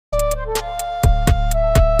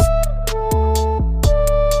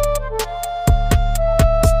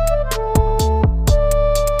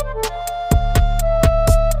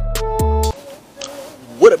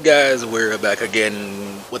up, guys? We're back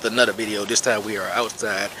again with another video. This time we are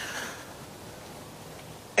outside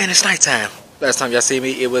and it's nighttime. Last time y'all see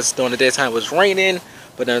me, it was during the daytime, it was raining,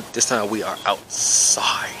 but then this time we are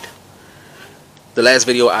outside. The last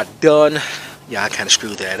video I done, yeah, I kind of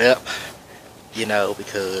screwed that up, you know,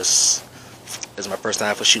 because it's my first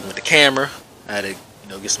time for shooting with the camera. I had to,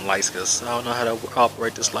 get some lights because I don't know how to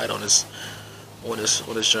operate this light on this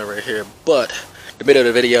joint right here. But the middle of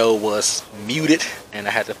the video was muted, and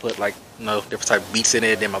I had to put different type of beats in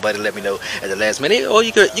it. Then my buddy let me know at the last minute, oh,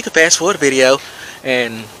 you could fast forward the video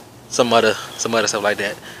and some other stuff like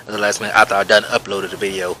that at the last minute after I done uploaded the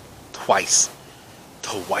video twice.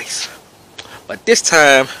 But this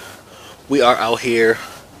time we are out here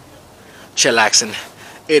chillaxing.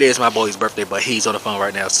 It is my boy's birthday, but he's on the phone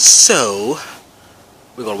right now, so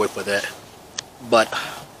we're gonna wait for that. But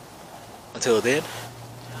until then,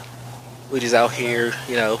 we just out here,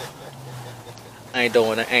 I ain't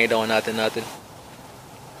doing nothing.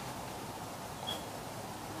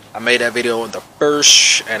 I made that video on the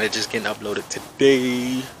 1st, and it's just getting uploaded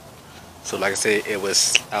today. So like I said, I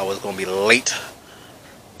was gonna be late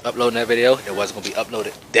uploading that video. It wasn't gonna be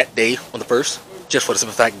uploaded that day on the 1st, just for the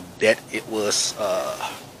simple fact that it was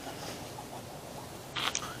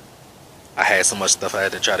I had so much stuff I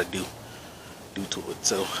had to try to do to it.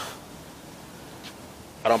 So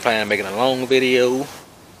I don't plan on making a long video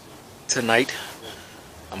tonight.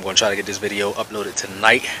 I'm going to try to get this video uploaded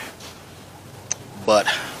tonight. But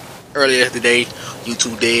earlier today,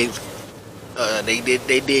 YouTube did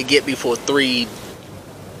they did get me for 3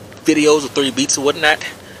 videos or 3 beats or whatnot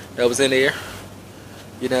that was in there,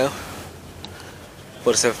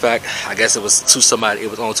 For the simple fact, I guess it was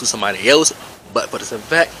on to somebody else. But for the simple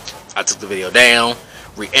fact, I took the video down,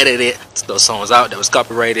 re-edited it, took those songs out that was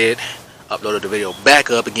copyrighted, uploaded the video back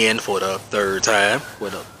up again for the 3rd time, or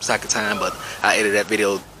the 2nd time, but I edited that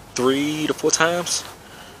video 3 to 4 times.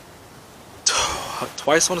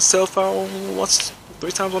 Twice on the cell phone,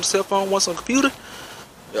 3 times on the cell phone, once on the computer.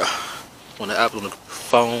 Yeah, on the app on the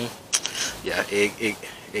phone. Yeah, it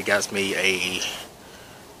got me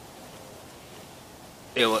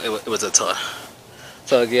it was a ton.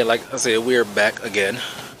 So again, like I said, we're back again.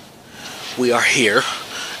 We are here,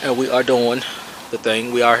 and we are doing the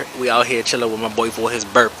thing. We out here chilling with my boy for his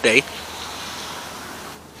birthday.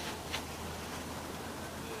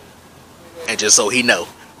 And just so he know,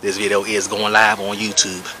 this video is going live on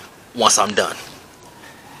YouTube once I'm done.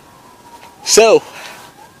 So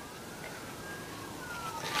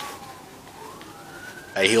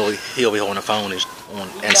hey, he'll be on the phone and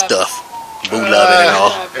stuff. Boo loving and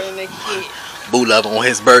all. Boo loving on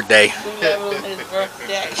his birthday.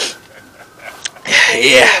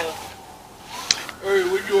 Yeah. Hey,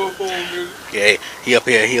 what you on phone, nigga? Yeah, he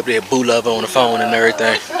up there boo lover on the phone and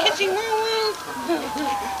everything.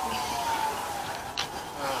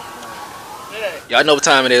 Y'all know what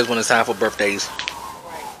time it is when it's time for birthdays.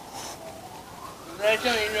 Right.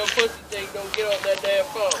 That ain't no pussy thing, don't get off that damn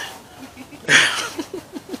phone.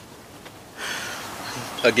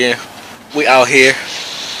 Again, we out here.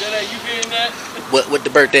 Dayday, you getting that? With the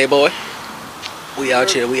birthday boy. We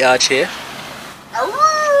out here. Hey,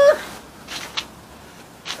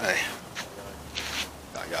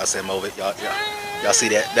 y'all see him over. Y'all see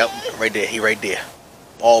that right there? He right there.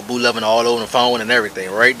 All boo loving all over the phone and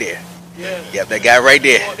everything right there. Yeah. Yep, that guy right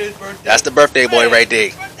there. That's the birthday boy right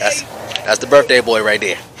there. That's the birthday boy right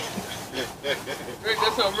there. Rick,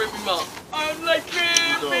 that's on Rippy Mouth. I'm like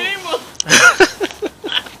Rippy.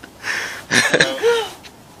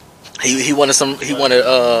 He wanted to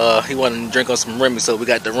drink on some Remy, so we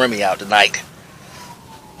got the Remy out tonight.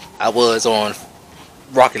 I was on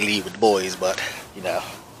Rocket League with the boys, but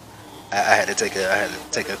I had to take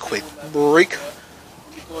a quick break.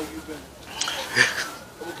 I'm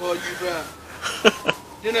gonna call you back.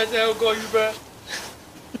 Didn't I say I'm gonna call you back?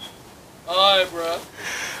 Alright, bro.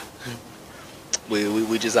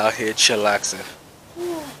 We just out here chillaxing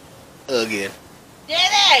again.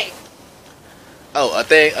 Dayday! Oh, I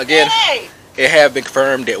think again, Dayday! it have been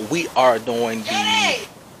confirmed that we are doing I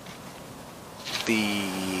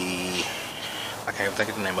can't even think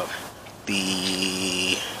of the name of it.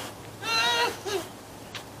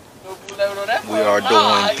 We are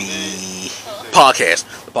doing the podcast.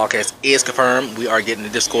 The podcast is confirmed. We are getting the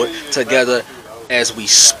Discord together as we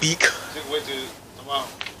speak. We're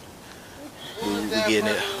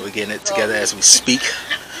getting it together as we speak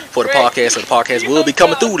for the podcast. So the podcast will be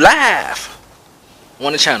coming through live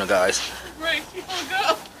on the channel, guys.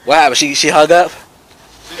 What happened? She hung up?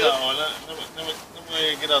 She's not on that. Let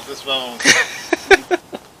me get off this phone.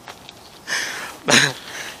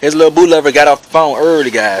 His little boo lover got off the phone early,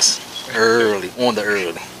 guys. Early.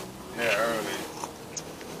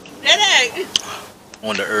 Hey.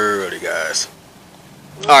 On the early, guys.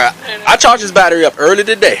 Alright, I charged this battery up early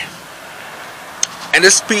today. And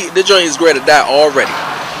this joint is ready to die already.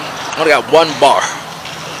 Only got 1 bar.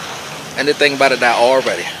 And the thing about to die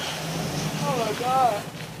already. Oh my God.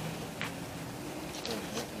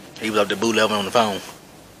 He was up to boo level on the phone.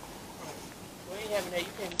 We ain't having that. You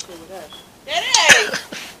can't chill with us. Daddy!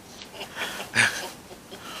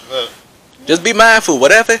 Look. Just be mindful.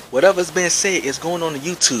 Whatever's being said is going on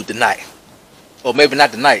YouTube tonight. Or maybe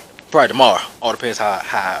not tonight. Probably tomorrow. All depends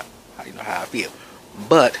how you know how I feel.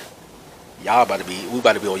 But y'all about to be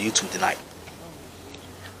on YouTube tonight.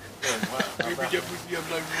 She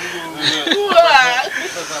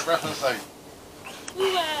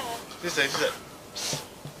said, shut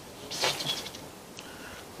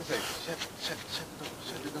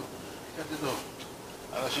the door.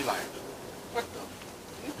 I know she like, what the?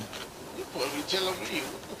 You supposed to be chilling with you.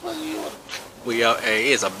 What the fuck are you on? We out. It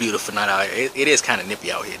is a beautiful night out here. It is kind of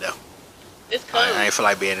nippy out here though. It's cold. I ain't feel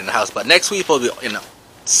like being in the house. But next week we'll be in the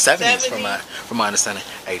 70s from my understanding.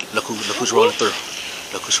 Hey, look who's rolling through.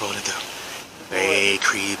 Look who's rolling through. They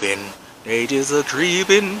creeping. They just a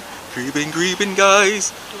creeping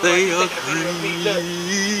guys. They are creeping.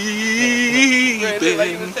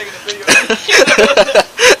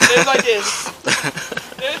 It's like this.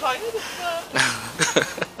 It's like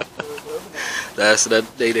That's that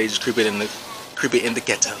they just creeping in the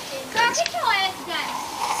ghetto. Guys.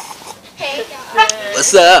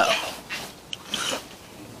 What's up?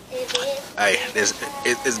 Hey,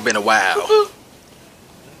 it's been a while.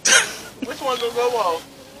 Which one gonna go off?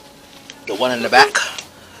 The one in the back.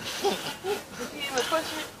 Did he even push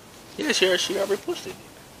it? Yeah, she already pushed it.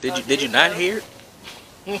 Did you not hear it?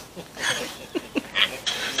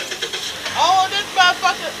 Oh, this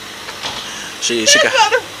motherfucker.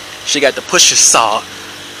 She got the pusher saw.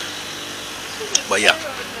 But yeah,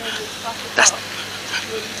 that's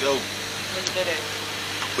Go.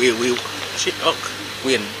 we in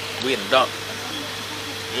the dark.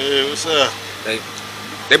 Yeah, what's up?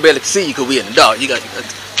 They barely can see you because we in the dark. You gotta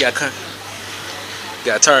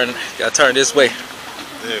turn this way.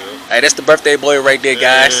 There you go. Hey, that's the birthday boy right there,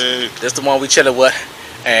 guys. Hey. That's the one we chilling with.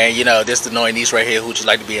 And you know, this the annoying niece right here who just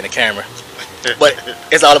like to be in the camera. But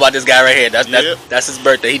it's all about this guy right here. That's his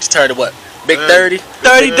birthday. He just turned what? Big 30?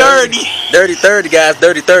 30, guys.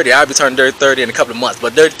 30. I'll be turning 30 in a couple of months.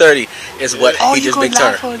 But 30 is what he just big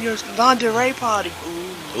turned. For your lingerie party.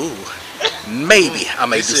 Ooh. Maybe I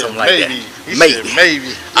may do something like that.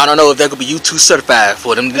 Maybe. I don't know if that could be YouTube certified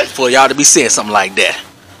for y'all to be seeing something like that.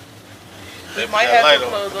 They might have some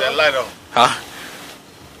clothes that light on. Huh?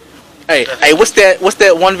 Hey, what's that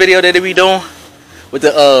one video that they be doing with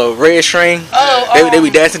the red string? They be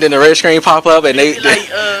dancing and the red string pop up and they like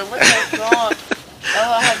what's that song?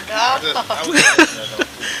 Oh God.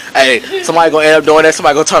 Hey, somebody gonna end up doing that.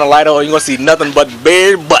 Somebody gonna turn the light on. You gonna see nothing but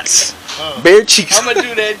bare butts, bare cheeks. I'm gonna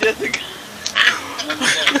do that just to.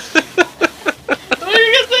 What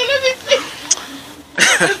you gonna say?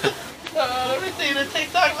 Let me see the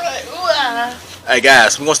TikTok right. Hey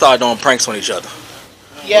guys, we're gonna start doing pranks on each other.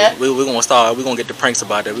 Yeah. We're gonna get the pranks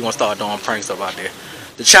about that. We're gonna start doing pranks about there.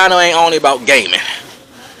 The channel ain't only about gaming.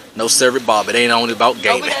 No sir, Bob. It ain't only about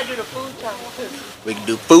gaming. We gotta do the food challenge too. We can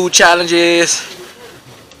do food challenges.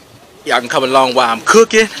 Y'all can come along while I'm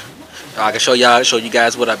cooking. I can show you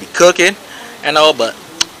guys what I be cooking and all. But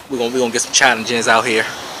we're gonna get some challenges out here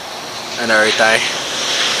and everything.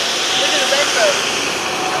 Look at the background.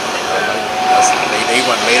 They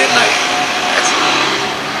run late at night.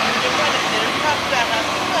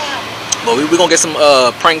 But we're gonna get some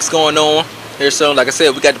pranks going on here soon. Like I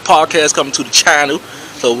said, we got the podcast coming to the channel,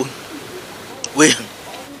 so we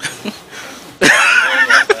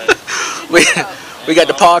got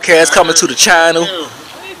the podcast coming to the channel.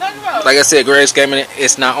 Like I said, Grace Gaming,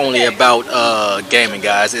 it's not only about gaming,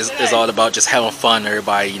 guys. It's all about just having fun.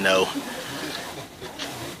 Everybody, you know,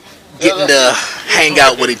 getting to hang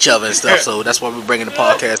out with each other and stuff. So that's why we're bringing the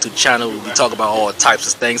podcast to the channel. We talk about all types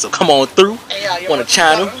of things. So come on through on the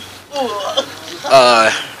channel.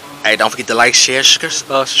 Hey, don't forget to like, share,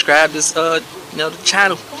 subscribe this the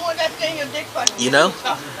channel. You know,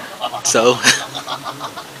 so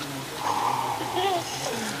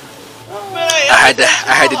I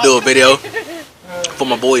had to do a video for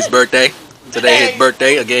my boy's birthday. Today his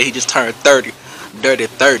birthday. Again, he just turned 30.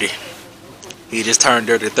 He just turned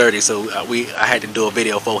 30. So I had to do a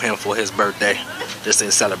video for him for his birthday, just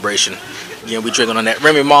in celebration. Again, we drinking on that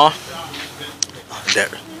Remy Ma.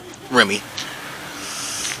 That Remy.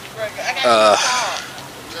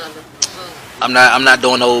 I'm not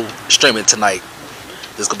doing no streaming tonight.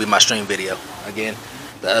 This is gonna be my stream video. Again,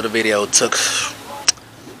 the other video took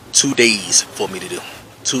 2 days for me to do.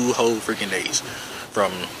 2 whole freaking days.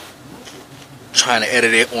 From trying to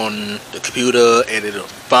edit it on the computer, edit it on the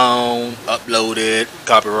phone, upload it,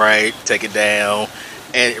 copyright, take it down,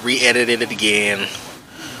 and re-edit it again,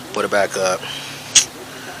 put it back up.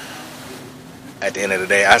 At the end of the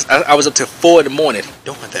day, I was up till 4 in the morning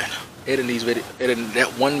doing that, editing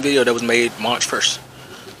that one video that was made March 1st,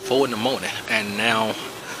 4 in the morning, and now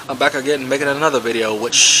I'm back again making another video,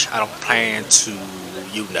 which I don't plan to,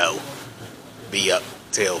 be up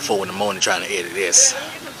till 4 in the morning trying to edit this.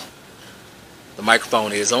 The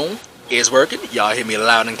microphone is on, it's working. Y'all hear me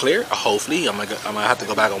loud and clear. Hopefully, I'm gonna have to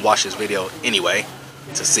go back and watch this video anyway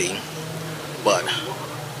to see. But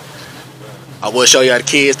I will show y'all the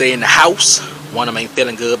kids. They in the house. One of them ain't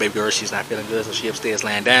feeling good. Baby girl, she's not feeling good, so she upstairs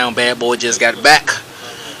laying down. Bad boy just got back.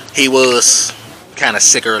 He was kind of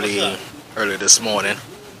sick early this morning,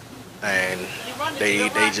 and they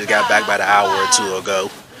just got back about an hour or 2 ago.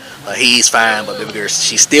 He's fine, but baby girl,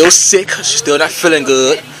 she's still sick. She's still not feeling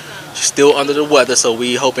good. She's still under the weather, so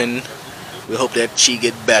we hope that she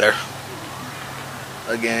get better.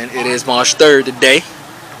 Again, it is March 3rd today.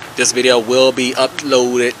 This video will be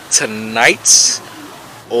uploaded tonight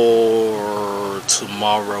or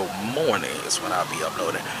tomorrow morning is when I'll be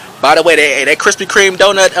uploading. By the way, that Krispy Kreme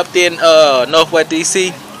donut up there in Northwest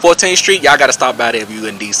DC, 14th Street, y'all gotta stop by there if you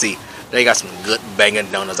in DC. They got some good banging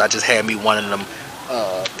donuts. I just had me one of them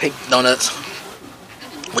pink donuts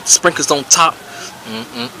with sprinkles on top.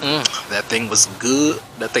 That thing was good.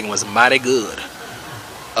 That thing was mighty good.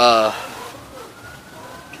 But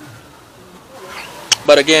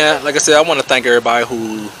again, like I said, I want to thank everybody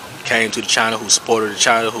who came to the channel, who supported the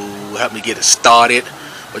channel, who helped me get it started.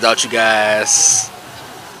 Without you guys,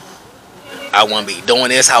 I wouldn't be doing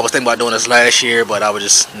this. I was thinking about doing this last year, but I was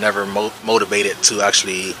just never motivated to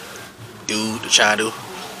actually do the channel.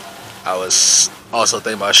 I was also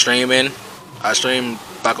thinking about streaming. I streamed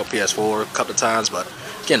back on PS4 a couple of times, but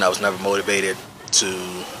again, I was never motivated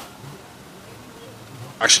to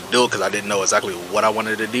actually do it because I didn't know exactly what I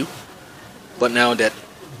wanted to do. But now that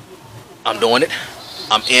I'm doing it,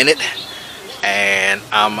 I'm in it, and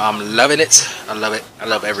I'm loving it. I love it. I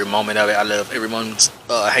love every moment of it. I love every moment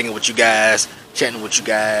hanging with you guys, chatting with you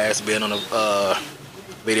guys, being on a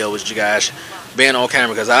video with you guys, being on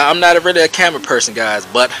camera, because I'm not really a camera person, guys,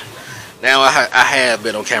 but now I have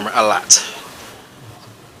been on camera a lot.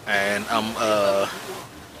 And I'm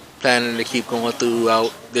planning to keep going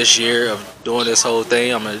throughout this year of doing this whole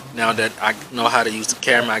thing. Now that I know how to use the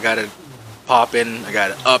camera, I got it popping, I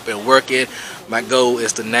got it up and working. My goal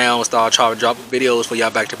is to now start trying to drop videos for y'all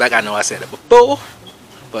back to back. I know I said it before,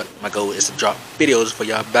 but my goal is to drop videos for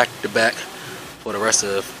y'all back to back for the rest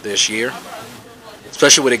of this year.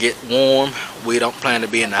 Especially when it get warm, we don't plan to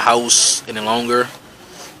be in the house any longer.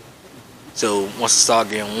 So once it start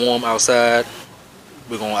getting warm outside,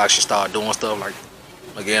 we're gonna actually start doing stuff like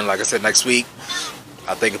I said, next week.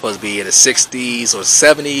 I think it's supposed to be in the 60s or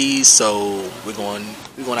 70s, so we're going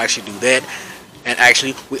to actually do that. And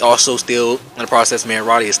actually, we also still in the process. Me and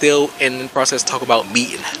Roddy is still in the process talk about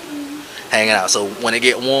meeting, hanging out. So when it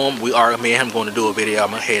get warm, me and him going to do a video. I'm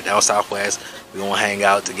gonna head down Southwest. We're gonna hang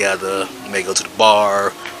out together. We may go to the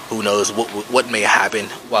bar. Who knows what may happen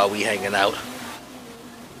while we hanging out.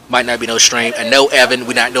 Might not be no stream and no Evan.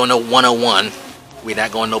 We're not doing no 101. We're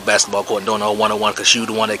not going no basketball court and doing no 101 because you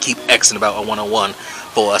the one that keep Xing about a 101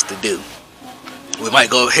 for us to do. We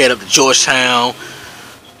might go head up to Georgetown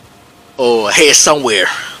or head somewhere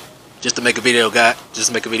just to make a video,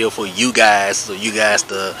 for you guys, so you guys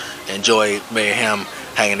to enjoy me and him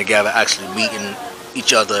hanging together, actually meeting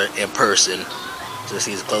each other in person. Just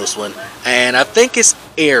he's a close one. And I think it's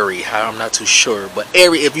Ari. I'm not too sure, but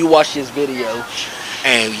Ari, if you watch this video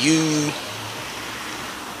and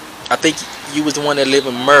I think you was the one that live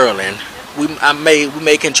in Maryland. We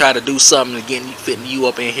may can try to do something again, fitting you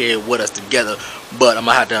up in here with us together. But I'm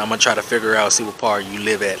gonna try to figure out, see what part you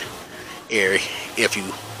live at, Ari, if you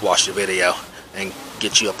watch the video, and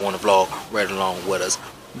get you up on the vlog right along with us.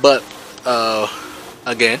 But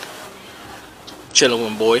again, chilling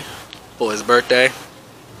with my boy for his birthday.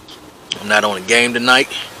 I'm not on a game tonight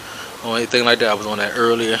or anything like that. I was on that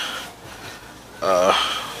earlier.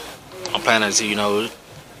 I'm planning to,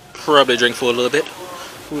 probably drink for a little bit.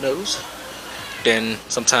 Who knows? Then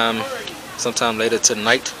sometime later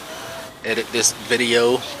tonight, edit this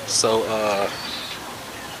video so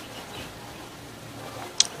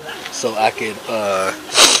I can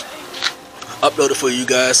upload it for you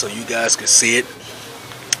guys so you guys can see it.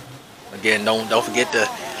 Again, don't forget to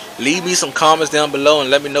leave me some comments down below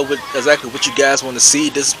and let me know exactly what you guys want to see.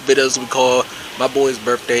 This video is we call my boy's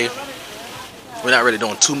birthday. We're not really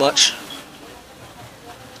doing too much.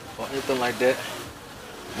 or anything like that.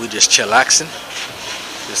 We just chillaxing,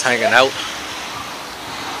 just hanging out.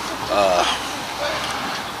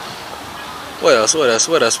 What else?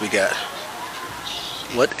 What else we got?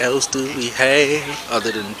 What else do we have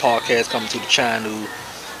other than podcast coming to the channel,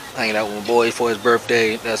 hanging out with my boy for his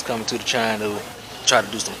birthday? That's coming to the channel. Try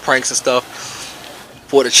to do some pranks and stuff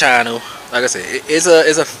for the channel. Like I said, it's a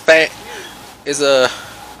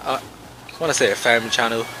I want to say a family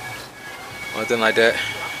channel or anything like that.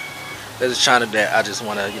 There's a channel that I just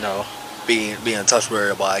want to, you know, be in touch with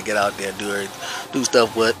everybody, get out there and do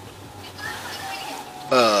stuff with.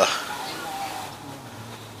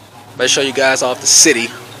 Let's show you guys off the city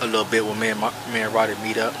a little bit when me and Roddy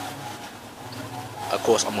meet up. Of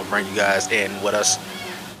course, I'm gonna bring you guys in with us,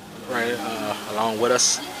 right, along with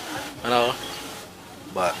us, you know.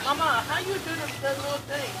 But Mama, how you do that little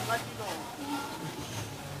thing like you doing?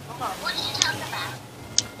 Mama, what are you talking about?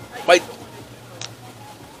 wait,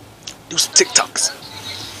 do some TikToks.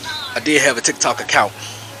 I did have a TikTok account.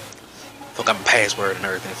 Forgot my password and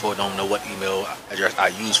everything for it. Don't know what email address I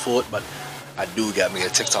use for it, but I do got me a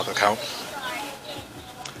TikTok account.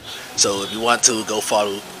 So if you want to go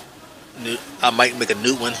follow, I might make a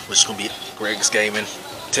new one, which is gonna be Greg's Gaming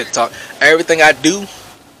TikTok. Everything I do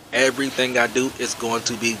is going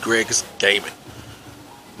to be Greg's Gaming.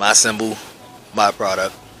 My symbol, my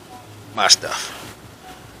product, my stuff.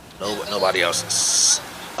 Nobody else's.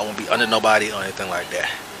 I won't be under nobody or anything like that.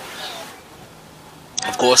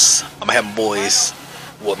 Of course, I'm gonna have my boys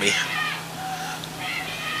with me.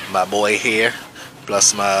 My boy here,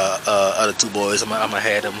 plus my other two boys, I'm gonna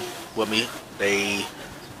have them with me. They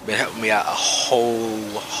been helping me out a whole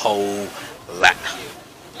lot.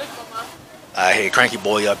 I had Cranky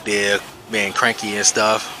Boy up there being cranky and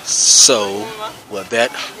stuff. So with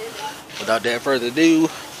that, without that further ado,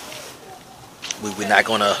 we're not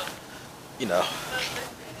gonna, you know,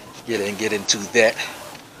 get into that.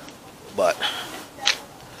 But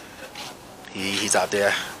he's out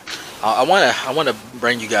there. I wanna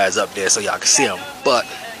bring you guys up there so y'all can see him. But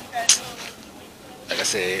like I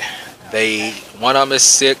said, one of them is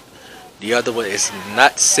sick, the other one is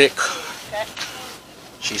not sick.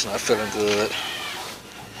 She's not feeling good.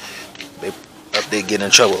 They up there getting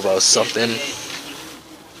in trouble about something.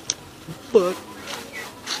 But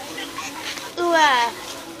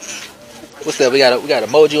what's that? We got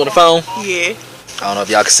emoji on the phone. Yeah. I don't know if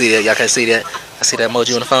y'all can see that. Y'all can see that. I see that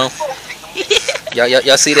emoji on the phone.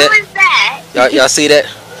 Y'all see that? Who is that? Y'all see that?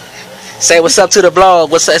 Say what's up to the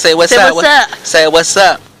blog. Say what's up. Say what's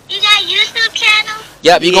up. You got a YouTube channel?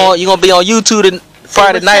 Yep, you gonna be on YouTube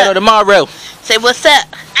Friday night or tomorrow. Say what's up.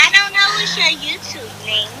 I don't know what's your YouTube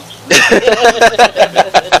name.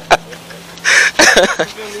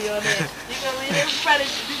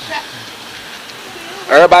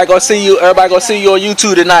 Everybody gonna see you. Everybody gonna see you on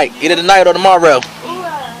YouTube tonight, either tonight or tomorrow.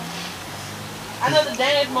 I know the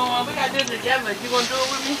dance more. We gotta do it together. You gonna do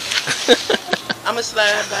it with me? I'm gonna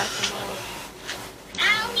slide by tomorrow.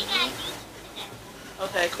 I only got YouTube.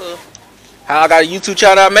 Okay, cool. How I got a YouTube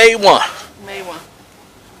channel? I made one. Made one.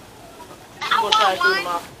 I We'll try to do want them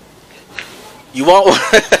one. all. You want one?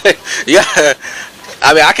 Yeah.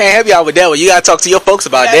 I mean, I can't help y'all with that one. You gotta talk to your folks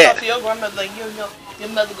about You gotta that. talk to your grandmother, like your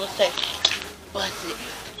mother gonna say, bust it.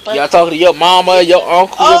 Y'all talking to your mama, your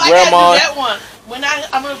uncle, Oh, your grandma. I gotta do that one. When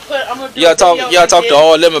I'm gonna do Y'all a video talk like to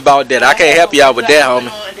all them about that. I can't help y'all with that, on,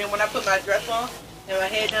 homie. and then when I put my dress on and my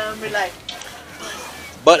head down, be like,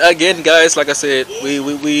 But again, guys, like I said, we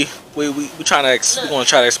gonna try to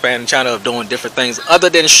expand the channel of doing different things other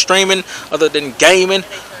than streaming, other than gaming.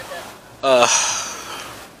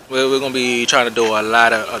 We're gonna be trying to do a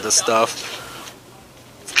lot of other stuff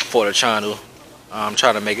for the channel. I'm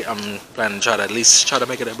planning to try to at least try to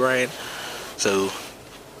make it a brand. So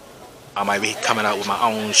I might be coming out with my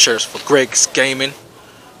own shirts for Greg's Gaming.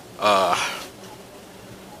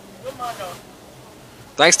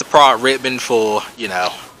 Thanks to Prod Rittman for, you know,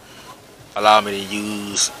 allowing me to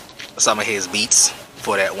use some of his beats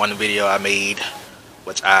for that one video I made,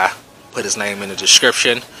 which I put his name in the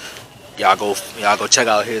description. Y'all go check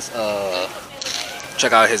out his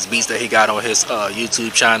beats that he got on his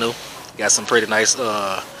YouTube channel. Got some pretty nice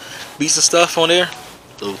beats and stuff on there,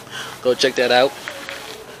 so go check that out.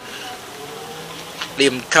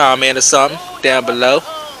 Leave a comment or something down below.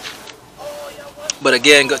 But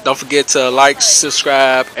again, don't forget to like,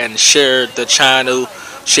 subscribe, and share the channel.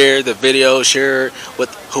 Share the video. Share it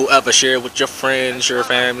with whoever. Share it with your friends, your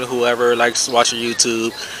family, whoever likes watching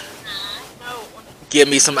YouTube. Give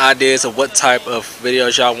me some ideas of what type of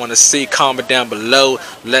videos y'all want to see. Comment down below.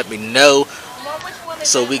 Let me know.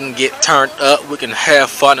 so we can get turned up, we can have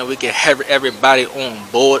fun, and we can have everybody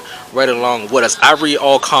on board right along with us. I read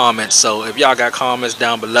all comments, so if y'all got comments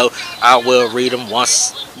down below, I will read them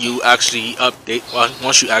once you actually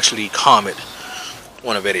once you actually comment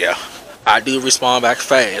on a video. I do respond back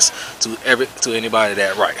fast to anybody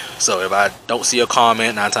that write. So if I don't see a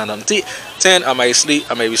comment 9 times out of 10, I may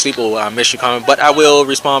be asleep or I miss your comment, but I will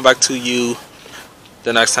respond back to you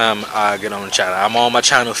the next time I get on the channel. I'm on my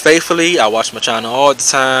channel faithfully. I watch my channel all the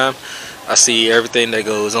time. I see everything that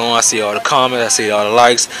goes on. I see all the comments. I see all the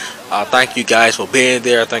likes. Thank you guys for being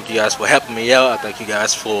there. I thank you guys for helping me out. I thank you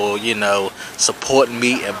guys for, you know, supporting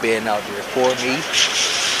me and being out there for me.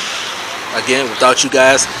 Again, without you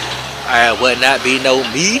guys, I would not be no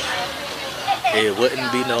me. It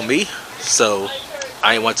wouldn't be no me. So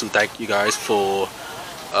I want to thank you guys for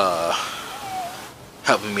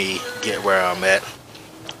helping me get where I'm at.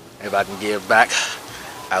 If I can give back,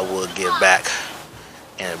 I will give back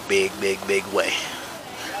in a big way.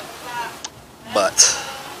 But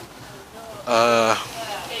I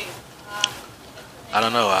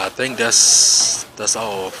don't know. I think that's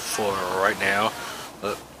all for right now.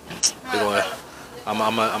 I'm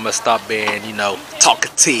gonna stop being, you know,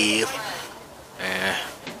 talkative and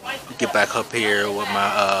get back up here with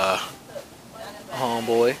my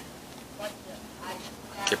homeboy.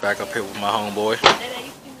 Get back up here with my homeboy.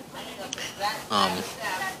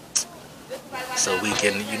 So we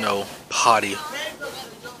can, you know,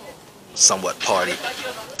 somewhat party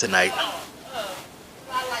tonight.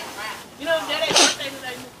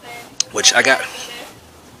 Which I got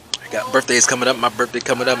birthdays coming up. My birthday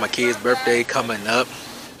coming up. My kid's birthday coming up.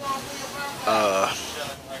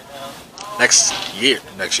 Next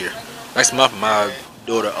month, my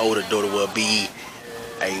older daughter will be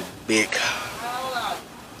a big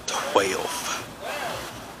 12.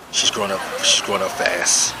 She's growing up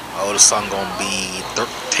fast. My oldest son gonna be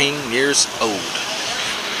 13 years old.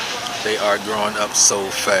 They are growing up so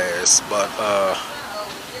fast. But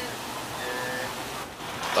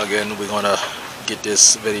again, we're gonna get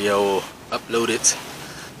this video uploaded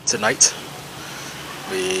tonight.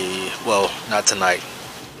 Well, not tonight.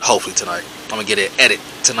 Hopefully tonight. I'm gonna get it edited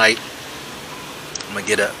tonight. I'm gonna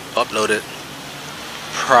get it uploaded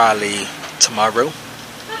probably tomorrow.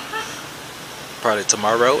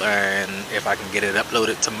 And if I can get it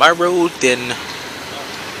uploaded tomorrow, then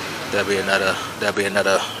there'll be another,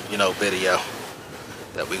 you know, video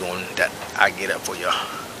that I get up for y'all.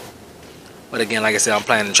 But again, like I said, I'm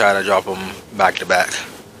planning to try to drop them back to back.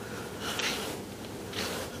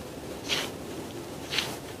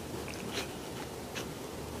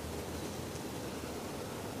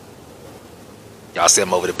 Y'all see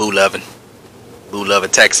him over the Boo Lovin'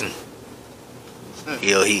 texting.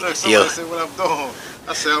 Somebody said what I'm doing.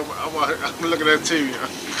 I said I'm looking at TV.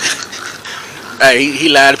 Hey, he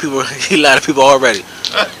lied to people. He lied to people already.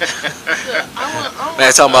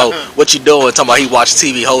 Man, talking about what you doing? Talking about he watched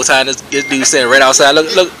TV the whole time. This dude sitting right outside. Look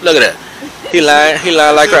at that. He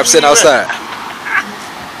lying like crap sitting outside.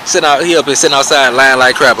 He up here sitting outside lying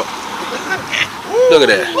like crap. Look at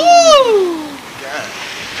that.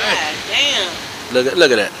 God damn.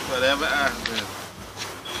 Look at that. Whatever I do.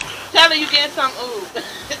 Tell her you getting some ooh.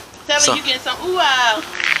 Tell her you getting some ooh wow.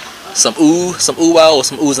 Some ooh wow or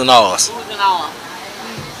some oohs and ahs. Oohs and ahs.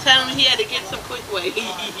 Tell him he had to get some quick way.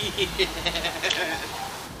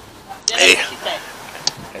 Hey,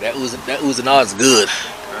 that oohs and ahs is good.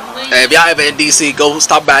 Hey, if y'all ever in DC, go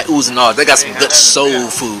stop by oohs and ahs. They got some good soul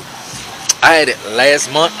food. I had it last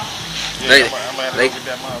month.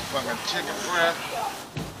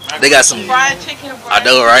 They got some fried chicken. I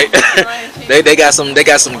know, right? they got some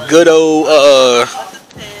good old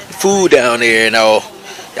food down there and all.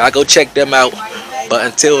 Y'all go check them out. But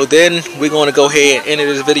until then, we're gonna go ahead and end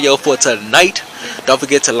this video for tonight. Don't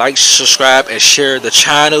forget to like, subscribe, and share the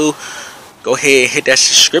channel. Go ahead and hit that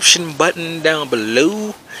subscription button down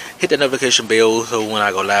below. Hit the notification bell so when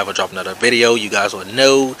I go live or drop another video, you guys will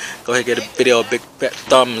know. Go ahead and give the video a big fat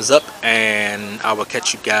thumbs up, and I will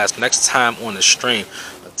catch you guys next time on the stream.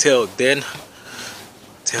 Until then,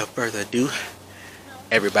 without further ado,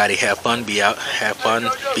 everybody have fun, be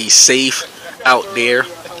be safe out there.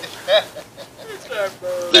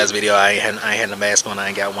 Last video I ain't had the mask on. I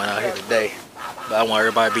ain't got one out here today. But I want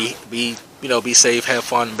everybody be safe, have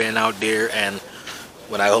fun being out there. And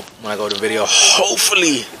when I go to the video,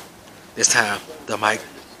 hopefully this time the mic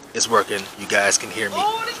is working. You guys can hear me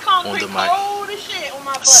on the mic.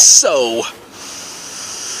 So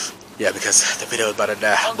yeah, because the video is about to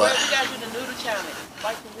die. But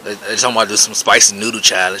they're talking about do some spicy noodle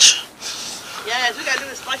challenge. Yes, we gotta do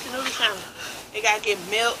the spicy noodle challenge. They gotta get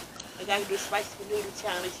milk. They gotta do spicy noodle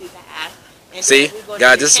challenge, you guys. And See, then we go to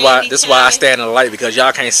guys, the this is why candy I time. stand in the light, because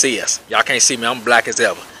y'all can't see us. Y'all can't see me. I'm black as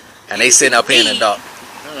ever, and they sitting up here in the dark.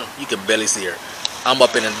 You can barely see her. I'm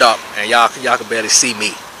up in the dark, and y'all can barely see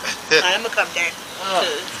me. I'm gonna come down.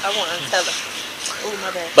 I want to tell her. Oh,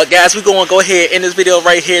 my bad. But guys, we're gonna go ahead in this video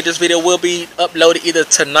right here. This video will be uploaded either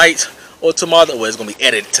tonight or tomorrow. Well, it's gonna be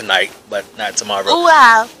edited tonight, but not tomorrow. Ooh,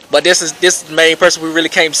 wow. But this is the main person we really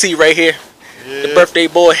can't see right here. Yeah. The birthday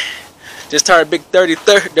boy. Just turned big 30.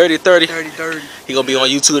 He gonna be on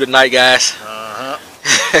YouTube tonight, guys.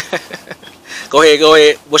 Go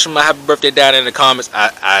ahead. Wish him a happy birthday down in the comments.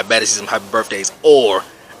 I better see some happy birthdays, or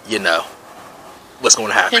you know what's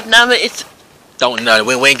gonna happen. His number is. Don't know.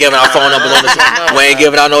 We ain't giving out phone numbers on the. We ain't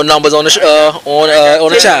giving out no numbers on the on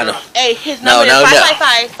the channel. Hey, his number is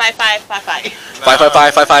 555-5555.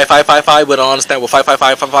 555. We don't understand what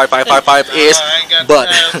 555 is, but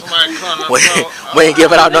we ain't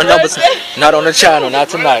giving out no numbers. Not on the channel. Not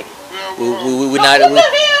tonight. We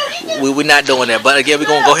not doing that. But again, we're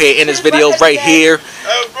gonna go ahead and end this video right here,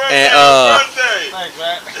 and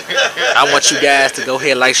I want you guys to go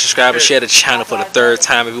ahead, like, subscribe, and share the channel for the third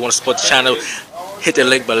time. If you want to support the channel, hit the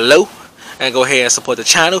link below and go ahead and support the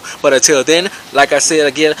channel. But until then, like I said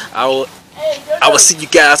again, I will see you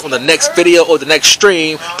guys on the next video or the next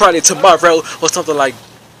stream, probably tomorrow or something like.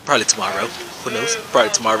 Probably tomorrow. Who knows?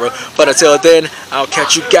 Probably tomorrow. But until then, I'll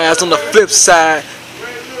catch you guys on the flip side.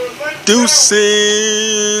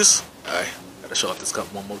 Deuces. Alright, gotta show off this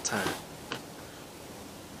cup one more time.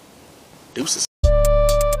 Deuces.